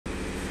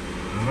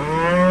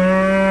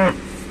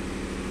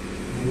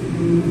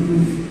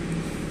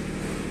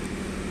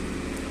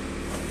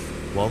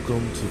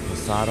Welcome to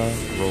Posada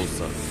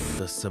Rosa,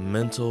 the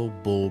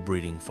Simmental bull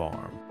breeding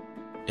farm.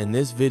 In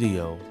this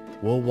video,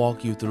 we'll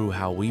walk you through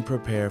how we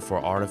prepare for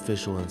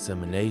artificial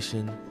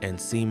insemination and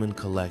semen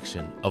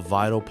collection, a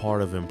vital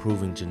part of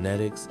improving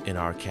genetics in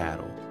our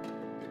cattle.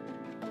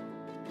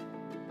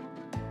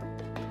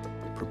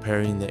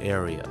 Preparing the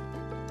area.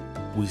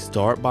 We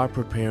start by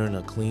preparing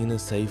a clean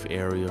and safe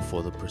area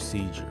for the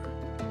procedure.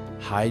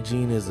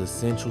 Hygiene is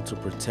essential to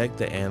protect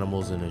the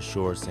animals and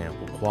ensure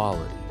sample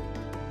quality.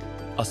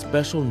 A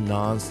special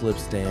non-slip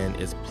stand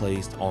is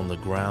placed on the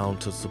ground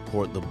to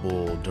support the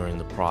bull during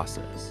the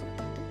process.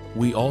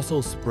 We also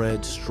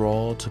spread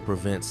straw to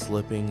prevent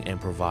slipping and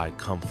provide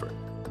comfort.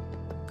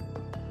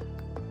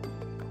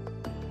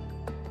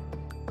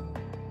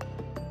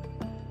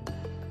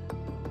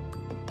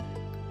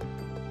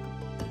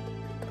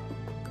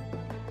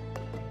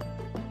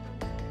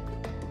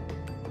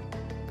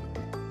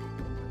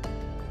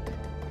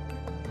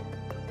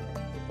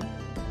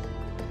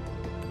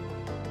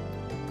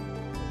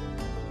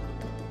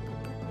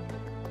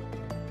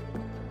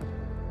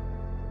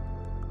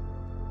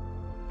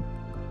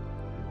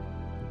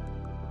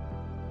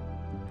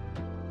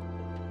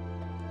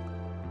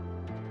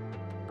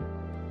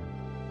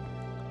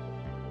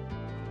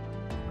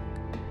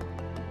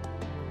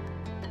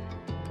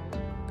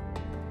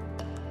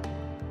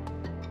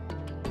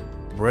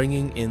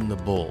 Bringing in the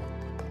bull.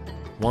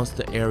 Once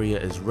the area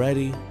is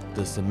ready,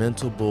 the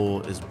Simmental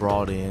bull is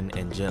brought in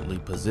and gently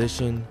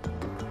positioned.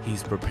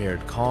 He's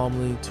prepared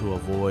calmly to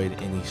avoid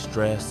any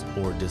stress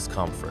or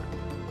discomfort.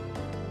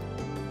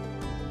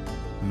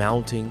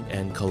 Mounting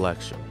and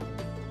collection.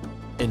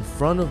 In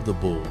front of the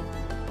bull,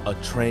 a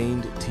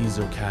trained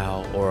teaser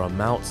cow or a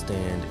mount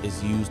stand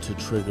is used to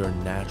trigger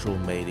natural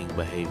mating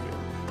behavior.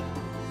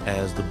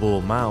 As the bull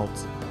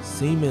mounts,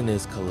 semen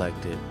is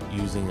collected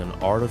using an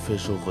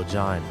artificial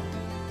vagina.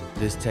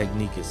 This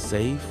technique is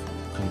safe,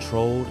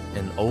 controlled,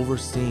 and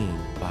overseen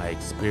by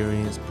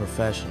experienced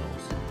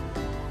professionals.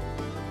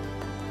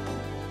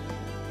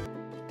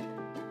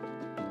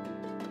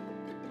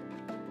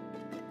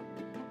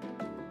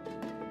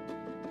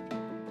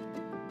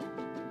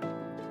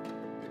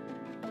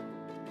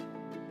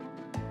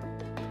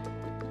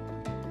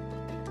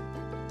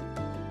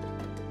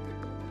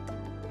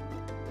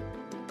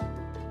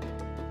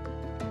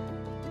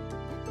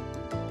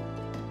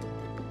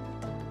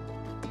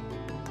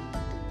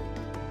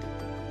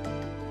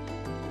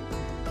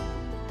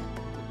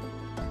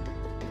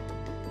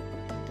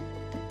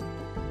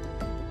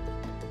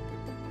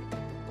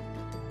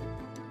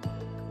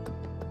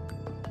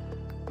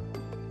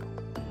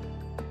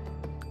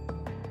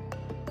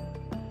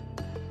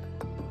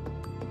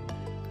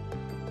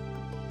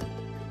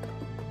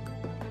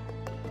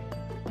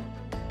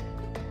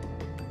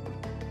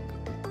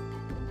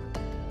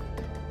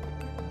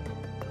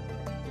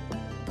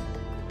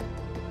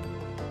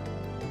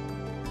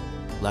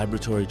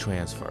 Laboratory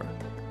transfer.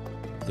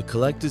 The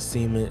collected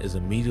semen is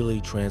immediately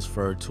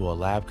transferred to a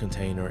lab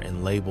container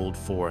and labeled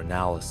for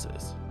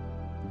analysis.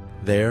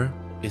 There,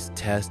 it's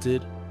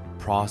tested,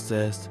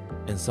 processed,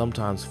 and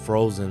sometimes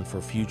frozen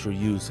for future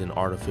use in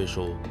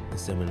artificial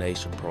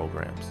insemination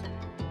programs.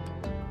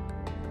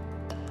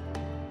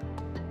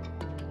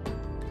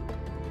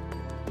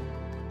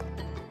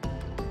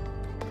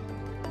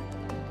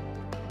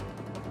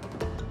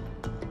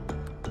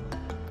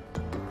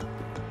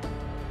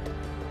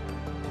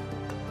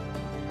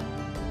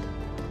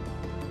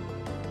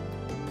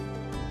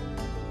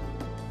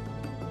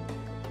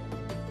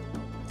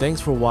 Thanks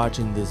for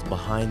watching this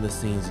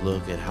behind-the-scenes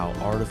look at how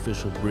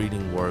artificial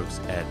breeding works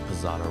at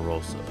Posada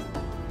Rosa.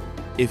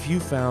 If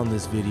you found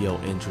this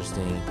video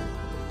interesting,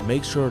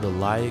 make sure to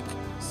like,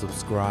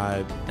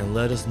 subscribe, and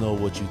let us know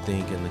what you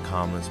think in the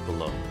comments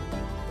below.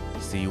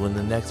 See you in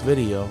the next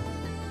video.